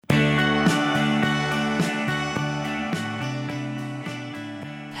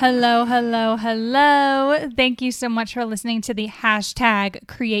Hello, hello, hello. Thank you so much for listening to the hashtag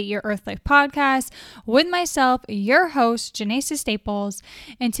Create Your Earth Life podcast with myself, your host, Janaisa Staples.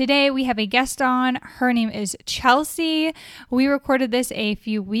 And today we have a guest on. Her name is Chelsea. We recorded this a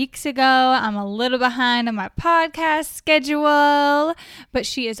few weeks ago. I'm a little behind on my podcast schedule, but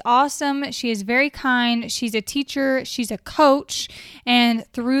she is awesome. She is very kind. She's a teacher. She's a coach. And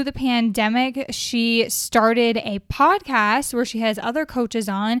through the pandemic, she started a podcast where she has other coaches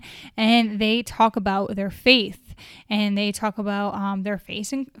on, and they talk about their faith, and they talk about their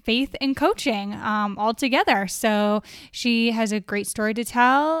faith and coaching all together. So she has a great story to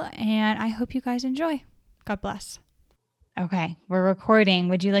tell, and I hope you guys enjoy. God bless. Okay, we're recording.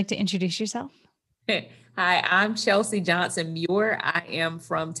 Would you like to introduce yourself? Hi, I'm Chelsea Johnson Muir. I am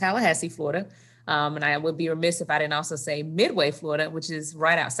from Tallahassee, Florida. And I would be remiss if I didn't also say Midway, Florida, which is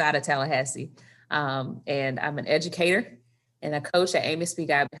right outside of Tallahassee. And I'm an educator and a coach at Amos P.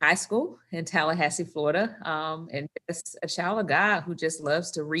 Guy High School in Tallahassee, Florida. And just a child of God who just loves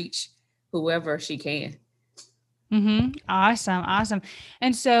to reach whoever she can. Awesome.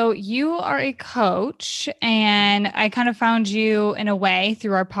 And so you are a coach, and I kind of found you in a way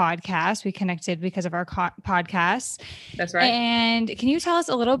through our podcast. We connected because of our podcast. That's right. And can you tell us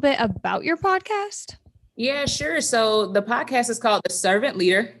a little bit about your podcast? Yeah, sure. So the podcast is called The Servant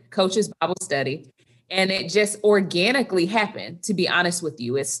Leader Coaches Bible Study. And it just organically happened, to be honest with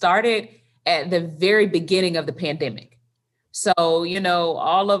you. It started at the very beginning of the pandemic. So,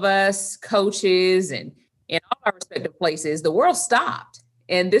 all of us coaches and in all our respective places, the world stopped.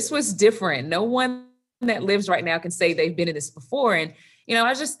 And this was different. No one that lives right now can say they've been in this before. And, I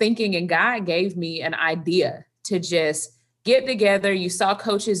was just thinking, and God gave me an idea to just get together. You saw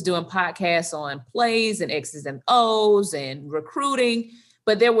coaches doing podcasts on plays and X's and O's and recruiting,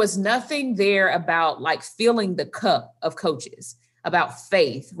 but there was nothing there about like filling the cup of coaches, about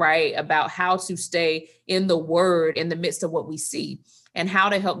faith, right? About how to stay in the word in the midst of what we see, and how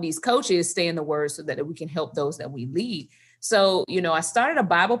to help these coaches stay in the word so that we can help those that we lead. So, I started a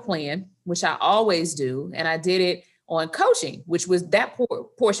Bible plan, which I always do. And I did it on coaching, which was that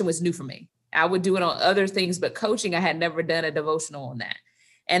portion was new for me. I would do it on other things, but coaching, I had never done a devotional on that.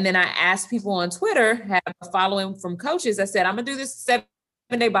 And then I asked people on Twitter, have a following from coaches. I said, I'm going to do this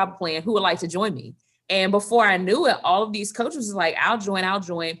 7-day Bible plan. Who would like to join me? And before I knew it, all of these coaches was like, I'll join.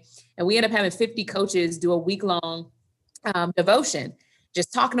 And we ended up having 50 coaches do a week-long devotion,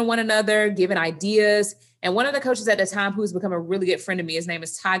 just talking to one another, giving ideas. And one of the coaches at the time, who's become a really good friend of me, his name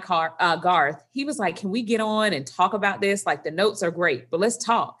is Ty Garth. He was like, can we get on and talk about this? Like, the notes are great, but let's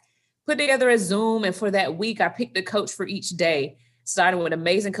talk. Put together a Zoom. And for that week, I picked a coach for each day, starting with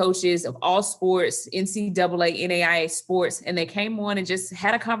amazing coaches of all sports, NCAA, NAIA sports. And they came on and just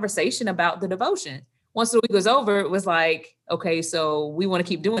had a conversation about the devotion. Once the week was over, it was like, okay, so we want to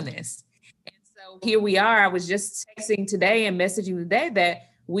keep doing this. Here we are. I was just texting today and messaging today that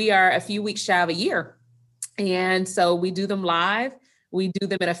we are a few weeks shy of a year. And so we do them live. We do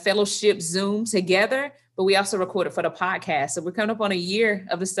them in a fellowship Zoom together, but we also record it for the podcast. So we're coming up on a year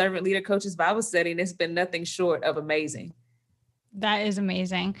of the Servant Leader Coaches Bible Study, and it's been nothing short of amazing. That is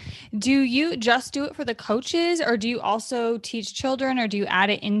amazing. Do you just do it for the coaches, or do you also teach children, or do you add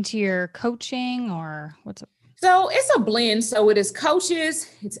it into your coaching, or what's up? So it's a blend. So it is coaches,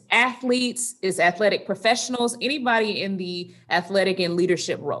 it's athletes, it's athletic professionals, anybody in the athletic and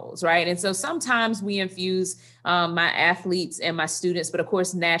leadership roles, right? And so sometimes we infuse my athletes and my students, but of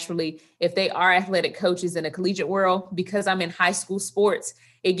course, naturally, if they are athletic coaches in the collegiate world, because I'm in high school sports,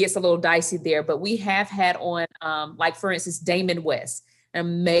 it gets a little dicey there. But we have had on, like for instance, Damon West, an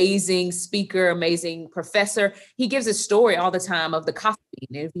amazing speaker, amazing professor. He gives a story all the time of the coffee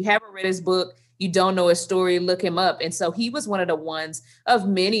bean. And if you haven't read his book, you don't know his story, look him up. And so he was one of the ones of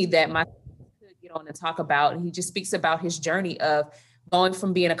many that my could get on and talk about. And he just speaks about his journey of going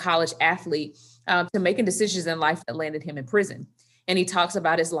from being a college athlete to making decisions in life that landed him in prison. And he talks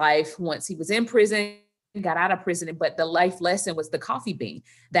about his life once he was in prison, got out of prison, but the life lesson was the coffee bean,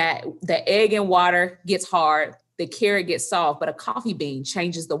 that the egg and water gets hard, the carrot gets soft, but a coffee bean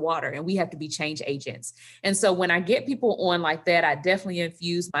changes the water, and we have to be change agents. And so when I get people on like that, I definitely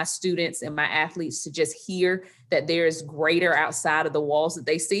infuse my students and my athletes to just hear that there is greater outside of the walls that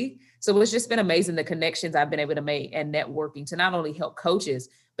they see. So it's just been amazing, the connections I've been able to make and networking to not only help coaches,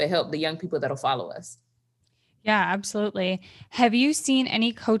 but help the young people that'll follow us. Yeah, absolutely. Have you seen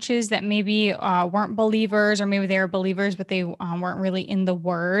any coaches that maybe weren't believers, or maybe they were believers, but they weren't really in the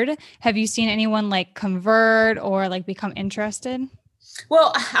word? Have you seen anyone like convert or like become interested?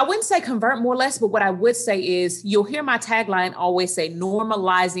 Well, I wouldn't say convert more or less, but what I would say is you'll hear my tagline always say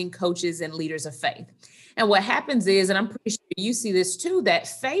normalizing coaches and leaders of faith. And what happens is, and I'm pretty sure you see this too, that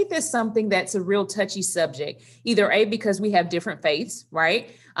faith is something that's a real touchy subject, either A, because we have different faiths,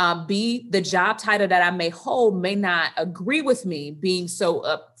 right? B, the job title that I may hold may not agree with me being so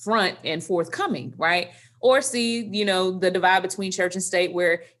upfront and forthcoming, right? Or C, the divide between church and state,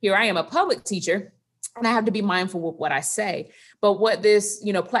 where here I am a public teacher and I have to be mindful of what I say. But what this,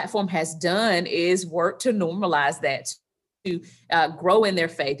 platform has done is work to normalize that, to grow in their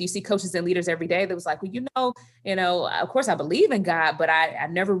faith. You see coaches and leaders every day that was like, well, of course I believe in God, but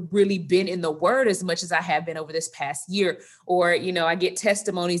I've never really been in the word as much as I have been over this past year. Or, I get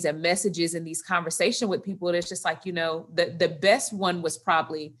testimonies and messages in these conversations with people. And it's just like, the best one was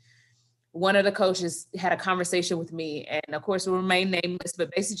probably one of the coaches had a conversation with me, and of course will remain nameless,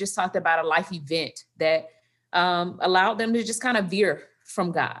 but basically just talked about a life event that allowed them to just kind of veer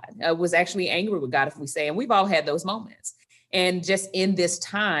from God, was actually angry with God, if we say, and we've all had those moments. And just in this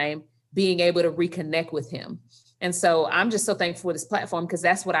time, being able to reconnect with him. And so I'm just so thankful for this platform, because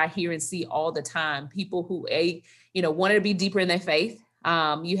that's what I hear and see all the time. People who, wanted to be deeper in their faith.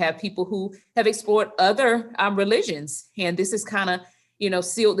 You have people who have explored other religions, and this is kind of,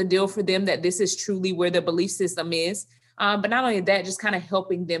 sealed the deal for them that this is truly where their belief system is. But not only that, just kind of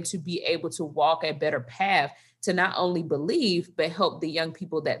helping them to be able to walk a better path to not only believe, but help the young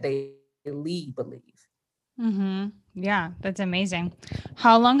people that they lead believe. Mm-hmm. Yeah, that's amazing.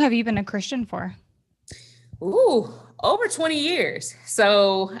 How long have you been a Christian for? Ooh, over 20 years.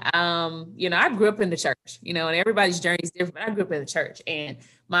 So, I grew up in the church, and everybody's journey is different, but I grew up in the church, and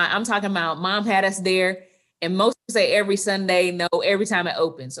I'm talking about mom had us there. And most people say every Sunday, no, every time it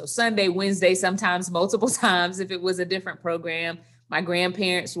opens. So Sunday, Wednesday, sometimes multiple times if it was a different program. My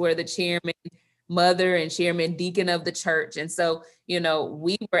grandparents were the chairman, mother, and chairman deacon of the church. And so,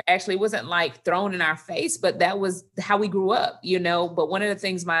 we were actually, it wasn't like thrown in our face, but that was how we grew up, But one of the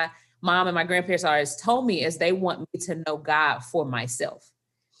things my mom and my grandparents always told me is they want me to know God for myself.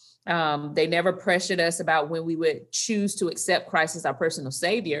 They never pressured us about when we would choose to accept Christ as our personal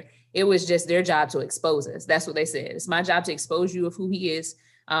savior. It was just their job to expose us. That's what they said. It's my job to expose you of who he is.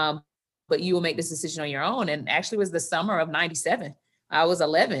 But you will make this decision on your own. And actually it was the summer of 97. I was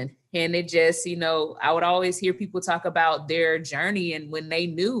 11, and it just, I would always hear people talk about their journey and when they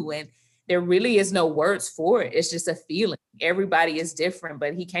knew, and there really is no words for it. It's just a feeling. Everybody is different,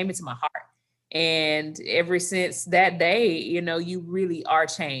 but he came into my heart. And ever since that day, you really are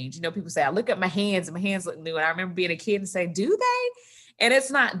changed. People say, I look at my hands and my hands look new. And I remember being a kid and say, do they? And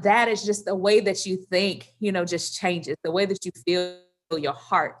it's not that, it's just the way that you think, just changes. The way that you feel, your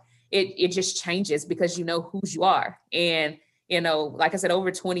heart, it just changes because you know whose you are. And, like I said, over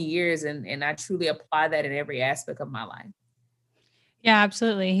 20 years, and I truly apply that in every aspect of my life. Yeah,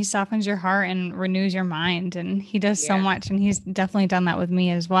 absolutely. He softens your heart and renews your mind, and he does so much. And he's definitely done that with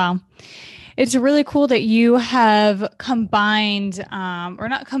me as well. It's really cool that you have combined, or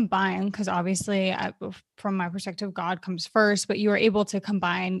not combined, because obviously from my perspective, God comes first, but you were able to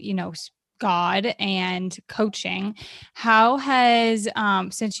combine, God and coaching. How has,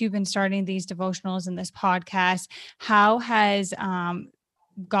 since you've been starting these devotionals and this podcast, how has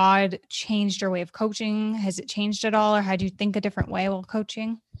God changed your way of coaching? Has it changed at all? Or how do you think a different way while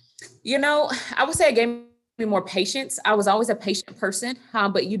coaching? I would say it gave me more patience. I was always a patient person,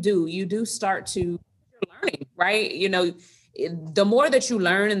 but you do start to learning, right? The more that you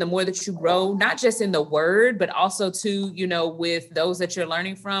learn and the more that you grow, not just in the word, but also too, with those that you're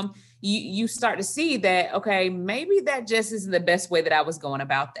learning from, you start to see that, okay, maybe that just isn't the best way that I was going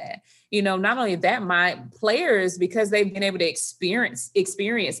about that. Not only that, my players, because they've been able to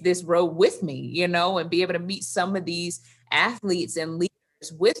experience this road with me, and be able to meet some of these athletes and leaders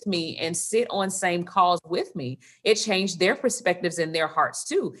with me and sit on same calls with me, it changed their perspectives and their hearts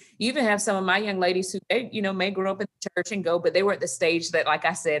too. You even have some of my young ladies who they, may grow up in the church and go, but they were at the stage that, like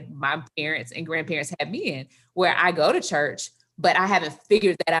I said, my parents and grandparents had me in, where I go to church, but I haven't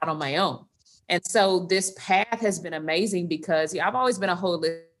figured that out on my own. And so this path has been amazing because I've always been a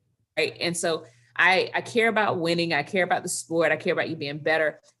holistic, right? And so I care about winning. I care about the sport. I care about you being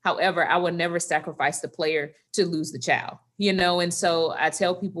better. However, I will never sacrifice the player to lose the child, And so I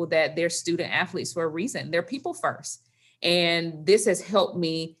tell people that they're student athletes for a reason. They're people first. And this has helped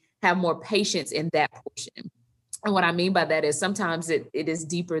me have more patience in that portion. And what I mean by that is sometimes it is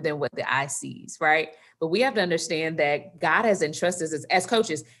deeper than what the eye sees, right? But we have to understand that God has entrusted us as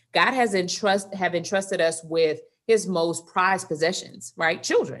coaches. God has entrusted us with his most prized possessions, right?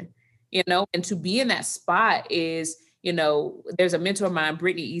 Children. And to be in that spot is, there's a mentor of mine,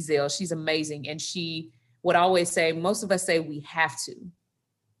 Brittany Ezel. She's amazing. And she would always say, most of us say we have to.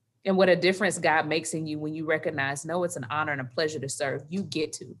 And what a difference God makes in you when you recognize, no, it's an honor and a pleasure to serve. You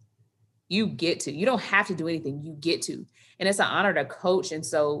get to. You get to. You don't have to do anything. You get to. And it's an honor to coach. And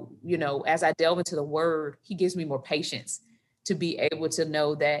so, as I delve into the word, he gives me more patience to be able to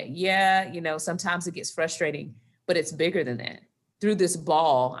know that, sometimes it gets frustrating, but it's bigger than that. Through this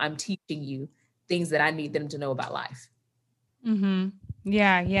ball, I'm teaching you things that I need them to know about life. Mm-hmm.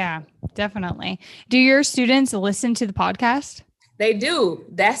 Yeah, definitely. Do your students listen to the podcast? They do.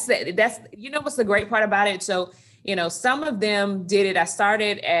 That's what's the great part about it. So, some of them did it. I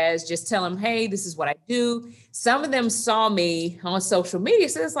started as just tell them, hey, this is what I do. Some of them saw me on social media.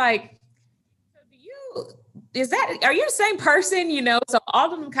 So it's like, are you the same person? So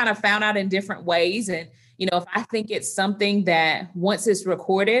all of them kind of found out in different ways. And, if I think it's something that once it's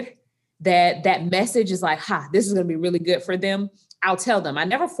recorded, that message is like, this is going to be really good for them, I'll tell them. I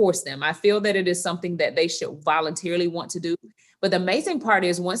never force them. I feel that it is something that they should voluntarily want to do. But the amazing part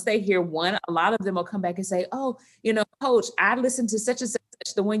is once they hear one, a lot of them will come back and say, oh, coach, I listened to such and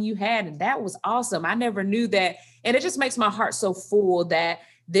such, the one you had, and that was awesome. I never knew that. And it just makes my heart so full that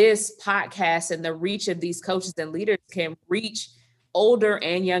this podcast and the reach of these coaches and leaders can reach older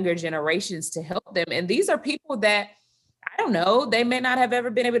and younger generations to help them. And these are people that, I don't know, they may not have ever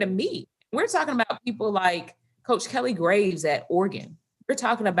been able to meet. We're talking about people like Coach Kelly Graves at Oregon. We're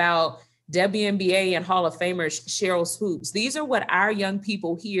talking about WNBA and Hall of Famers Cheryl Swoops. These are what our young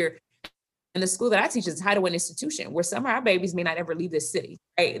people here in the school that I teach is a Title I institution, where some of our babies may not ever leave this city,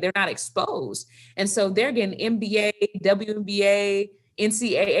 right? They're not exposed. And so they're getting NBA, WNBA,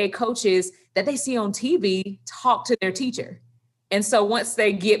 NCAA coaches that they see on TV talk to their teacher. And so once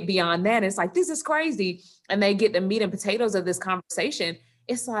they get beyond that, it's like, this is crazy. And they get the meat and potatoes of this conversation.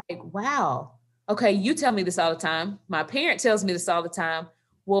 It's like, wow, okay, you tell me this all the time. My parent tells me this all the time.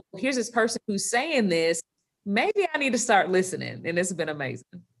 Well, here's this person who's saying this. Maybe I need to start listening. And it's been amazing.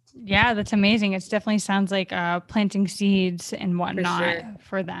 Yeah, that's amazing. It definitely sounds like planting seeds and whatnot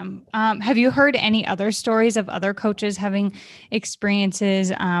for them. Have you heard any other stories of other coaches having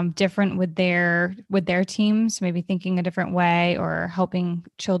experiences different with their teams, maybe thinking a different way or helping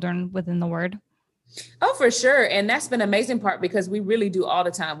children within the word? Oh, for sure. And that's been an amazing part because we really do all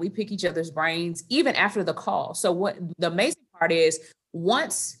the time. We pick each other's brains, even after the call. So what the amazing part is,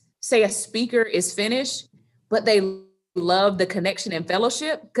 once, say, a speaker is finished, but they love the connection and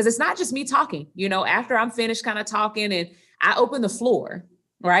fellowship, because it's not just me talking, after I'm finished kind of talking, and I open the floor,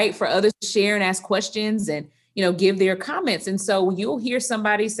 right, for others to share and ask questions and, give their comments. And so you'll hear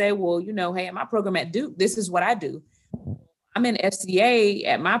somebody say, well, hey, at my program at Duke, this is what I do. I'm in FCA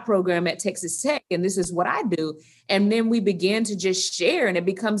at my program at Texas Tech, and this is what I do. And then we begin to just share, and it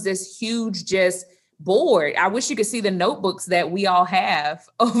becomes this huge just board. I wish you could see the notebooks that we all have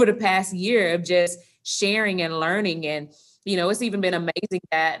over the past year of just sharing and learning. And, it's even been amazing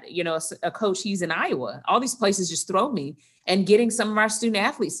that, a coach, he's in Iowa, all these places just throw me, and getting some of our student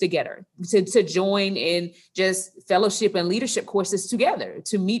athletes together to join in just fellowship and leadership courses together,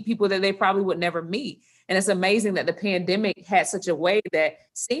 to meet people that they probably would never meet. And it's amazing that the pandemic had such a way that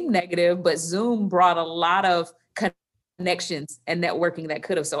seemed negative, but Zoom brought a lot of connections and networking that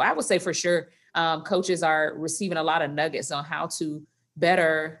could have. So I would say for sure, coaches are receiving a lot of nuggets on how to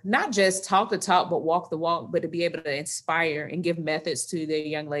better, not just talk the talk, but walk the walk, but to be able to inspire and give methods to their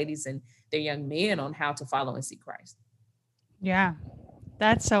young ladies and their young men on how to follow and see Christ. Yeah,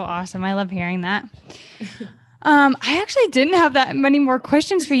 that's so awesome. I love hearing that. I actually didn't have that many more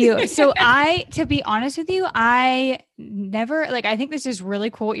questions for you. So to be honest with you, I never, I think this is really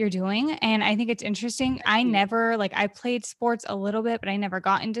cool what you're doing. And I think it's interesting. I never, I played sports a little bit, but I never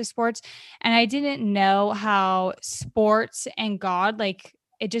got into sports. And I didn't know how sports and God,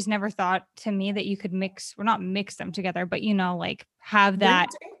 it just never thought to me that you could not mix them together, but have that.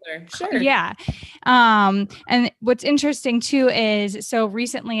 Sure. Yeah. And what's interesting too is, so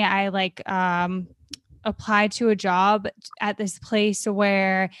recently I applied to a job at this place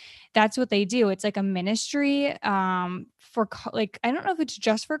where that's what they do. It's like a ministry for I don't know if it's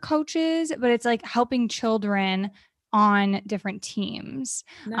just for coaches, but it's like helping children on different teams.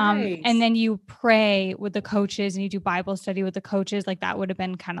 Nice. And then you pray with the coaches and you do Bible study with the coaches. That would have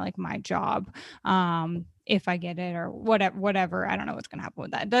been kind of my job. If I get it or whatever, I don't know what's going to happen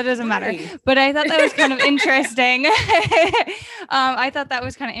with that. That doesn't matter. But I thought that was kind of interesting. I thought that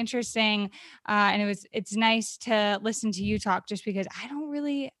was kind of interesting. And it's nice to listen to you talk, just because I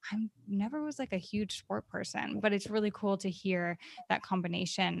never was a huge sport person, but it's really cool to hear that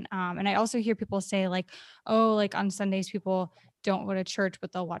combination. And I also hear people say on Sundays, people don't go to church,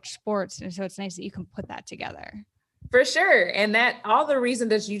 but they'll watch sports. And so it's nice that you can put that together. For sure. And that all the reason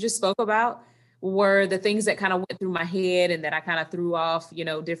that you just spoke about were the things that kind of went through my head and that I kind of threw off, you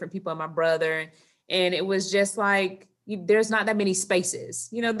know, different people and my brother. And it was just like, there's not that many spaces,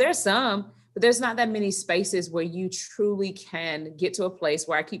 you know, there's some, but there's not that many spaces where you truly can get to a place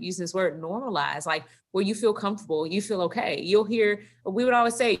where I keep using this word normalize, like where you feel comfortable, you feel okay. You'll hear, we would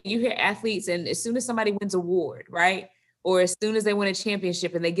always say, you hear athletes, and as soon as somebody wins an award, right? Or as soon as they win a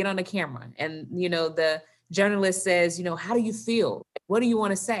championship and they get on the camera and, you know, the journalist says, you know, how do you feel? What do you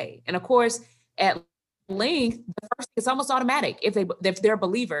want to say? And of course, at length, the first, it's almost automatic. If they're a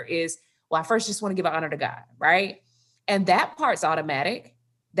believer is, well, I first just want to give honor to God, right? And that part's automatic.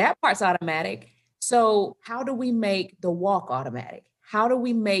 That part's automatic. So how do we make the walk automatic? How do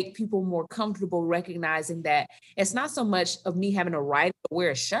we make people more comfortable recognizing that it's not so much of me having a right to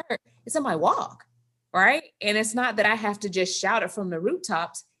wear a shirt, it's in my walk, right? And it's not that I have to just shout it from the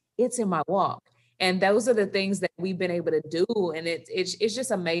rooftops, it's in my walk. And those are the things that we've been able to do. And it's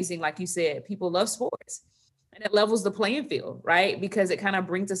just amazing. Like you said, people love sports and it levels the playing field, right? Because it kind of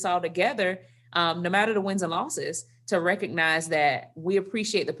brings us all together, no matter the wins and losses, to recognize that we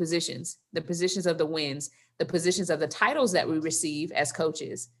appreciate the positions of the wins, the positions of the titles that we receive as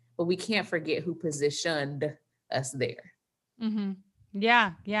coaches, but we can't forget who positioned us there. Mm-hmm.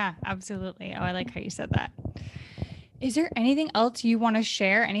 Yeah, absolutely. Oh, I like how you said that. Is there anything else you want to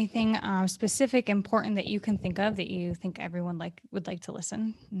share? Anything specific, important that you can think of that you think everyone would like to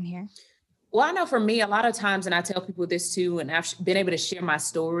listen and hear? Well, I know for me, a lot of times, and I tell people this too, and I've been able to share my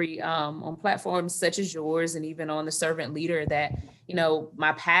story on platforms such as yours and even on the Servant Leader, that, you know,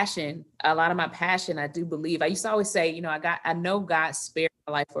 a lot of my passion, I do believe. I used to always say, you know, I know God spared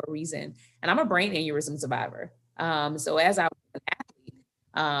my life for a reason, and I'm a brain aneurysm survivor. So as I was an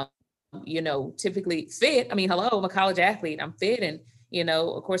athlete, you know, typically fit. I mean, hello, I'm a college athlete. I'm fit. And, you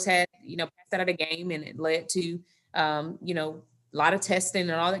know, of course, had, you know, passed out of the game, and it led to, you know, a lot of testing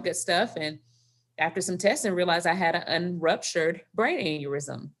and all that good stuff. And after some testing, realized I had an unruptured brain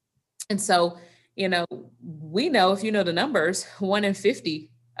aneurysm. And so, you know, we know, if you know the numbers, 1 in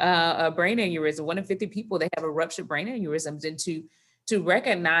 50 a brain aneurysm, 1 in 50 people, they have a ruptured brain aneurysms. And to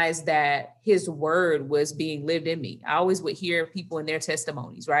recognize that his word was being lived in me. I always would hear people in their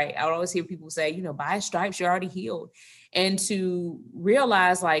testimonies, right? I would always hear people say, you know, by his stripes, you're already healed. And to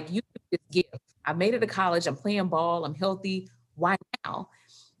realize, like, you have this gift. I made it to college. I'm playing ball. I'm healthy. Why now?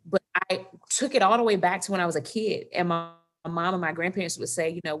 But I took it all the way back to when I was a kid. And my mom and my grandparents would say,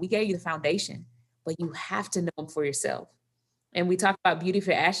 you know, we gave you the foundation, but you have to know them for yourself. And we talk about beauty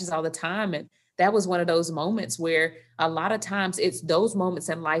for ashes all the time. And that was one of those moments where a lot of times it's those moments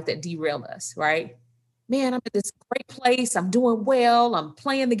in life that derail us, right? Man, I'm at this great place. I'm doing well. I'm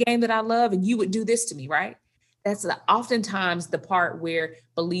playing the game that I love. And you would do this to me, right? That's oftentimes the part where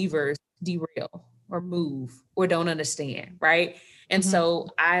believers derail or move or don't understand, right? And so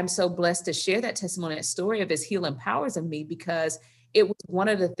I'm so blessed to share that testimony, that story of his healing powers in me, because it was one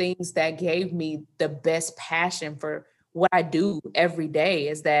of the things that gave me the best passion for what I do every day.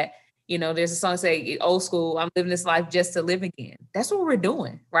 Is that, you know, there's a song say, old school, I'm living this life just to live again. That's what we're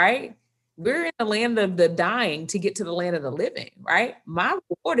doing, right? We're in the land of the dying to get to the land of the living, right? My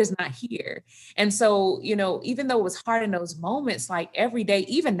reward is not here. And so, you know, even though it was hard in those moments, like every day,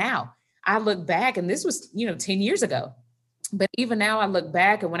 even now, I look back, and this was, you know, 10 years ago, but even now I look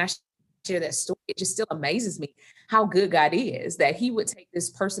back, and when I share that story, it just still amazes me how good God is, that he would take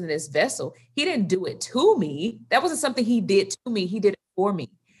this person in this vessel. He didn't do it to me. That wasn't something he did to me. He did it for me.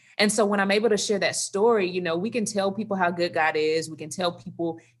 And so when I'm able to share that story, you know, we can tell people how good God is. We can tell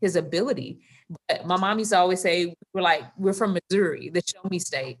people his ability. But my mom used to always say, we're from Missouri, the show me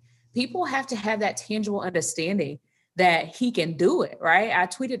state. People have to have that tangible understanding that he can do it, right? I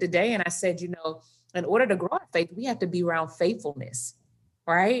tweeted today and I said, you know, in order to grow in faith, we have to be around faithfulness,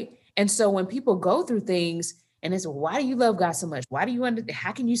 right? And so when people go through things and it's, why do you love God so much? Why do you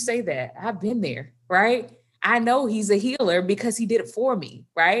how can you say that? I've been there, right? I know he's a healer because he did it for me,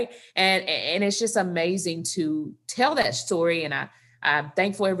 right? And it's just amazing to tell that story. And I'm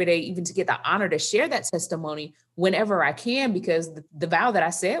thankful every day even to get the honor to share that testimony whenever I can, because the vow that I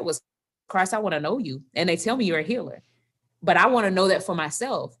said was, Christ, I want to know you. And they tell me you're a healer, but I want to know that for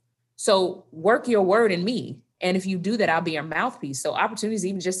myself. So work your word in me. And if you do that, I'll be your mouthpiece. So opportunities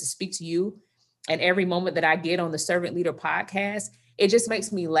even just to speak to you, and every moment that I get on the Servant Leader podcast, it just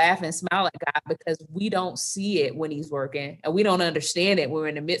makes me laugh and smile at God, because we don't see it when he's working, and we don't understand it. We're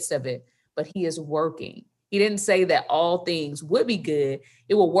in the midst of it, but he is working. He didn't say that all things would be good.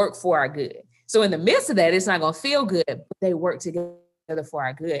 It will work for our good. So in the midst of that, it's not going to feel good, but they work together for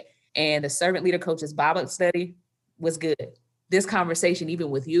our good. And the Servant Leader Coaches Bible study was good. This conversation, even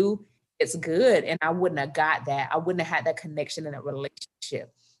with you, it's good. And I wouldn't have got that. I wouldn't have had that connection and that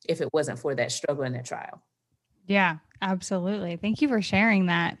relationship if it wasn't for that struggle and that trial. Yeah, absolutely. Thank you for sharing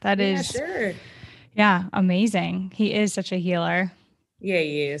that. That is, sure. Yeah, amazing. He is such a healer. Yeah,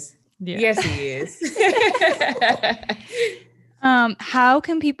 he is. Yeah. Yes, he is. How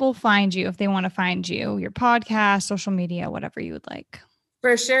can people find you if they want to find you, your podcast, social media, whatever you would like?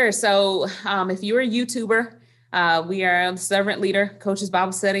 For sure. So if you're a YouTuber, we are on Servant Leader Coaches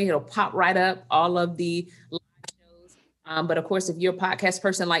Bible Study. It'll pop right up, all of the live shows. But of course, if you're a podcast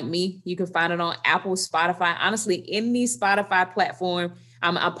person like me, you can find it on Apple, Spotify, honestly, any Spotify platform,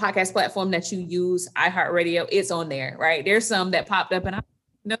 a podcast platform that you use, iHeartRadio, it's on there, right? There's some that popped up and I didn't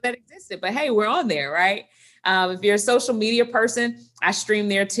know that existed, but hey, we're on there, right? If you're a social media person, I stream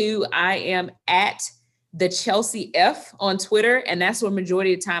there too. I am at the Chelsea F on Twitter. And that's where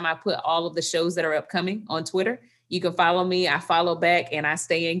majority of the time I put all of the shows that are upcoming on Twitter. You can follow me. I follow back and I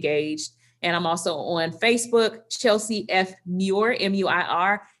stay engaged. And I'm also on Facebook, Chelsea F Muir,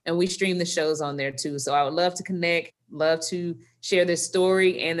 M-U-I-R, and we stream the shows on there too. So I would love to connect, love to share this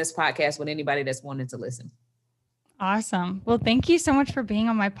story and this podcast with anybody that's wanting to listen. Awesome. Well, thank you so much for being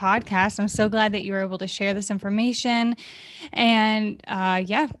on my podcast. I'm so glad that you were able to share this information and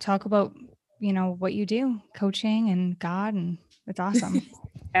talk about, what you do, coaching and God, and it's awesome.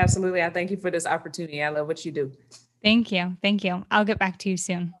 Absolutely. I thank you for this opportunity. I love what you do. Thank you. Thank you. I'll get back to you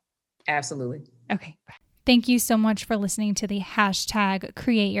soon. Absolutely. Okay. Bye. Thank you so much for listening to the hashtag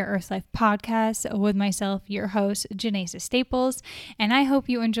Create Your Earth Life podcast with myself, your host, Janessa Staples. And I hope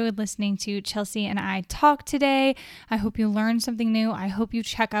you enjoyed listening to Chelsea and I talk today. I hope you learned something new. I hope you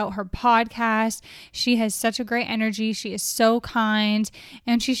check out her podcast. She has such a great energy. She is so kind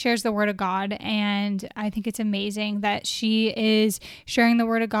and she shares the word of God. And I think it's amazing that she is sharing the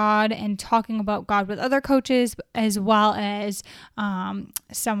word of God and talking about God with other coaches, as well as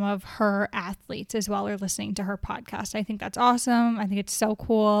some of her athletes as well are listening to her podcast. I think that's awesome. I think it's so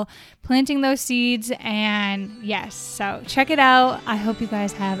cool planting those seeds. And yes, so check it out. I hope you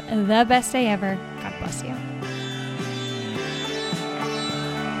guys have the best day ever. God bless you.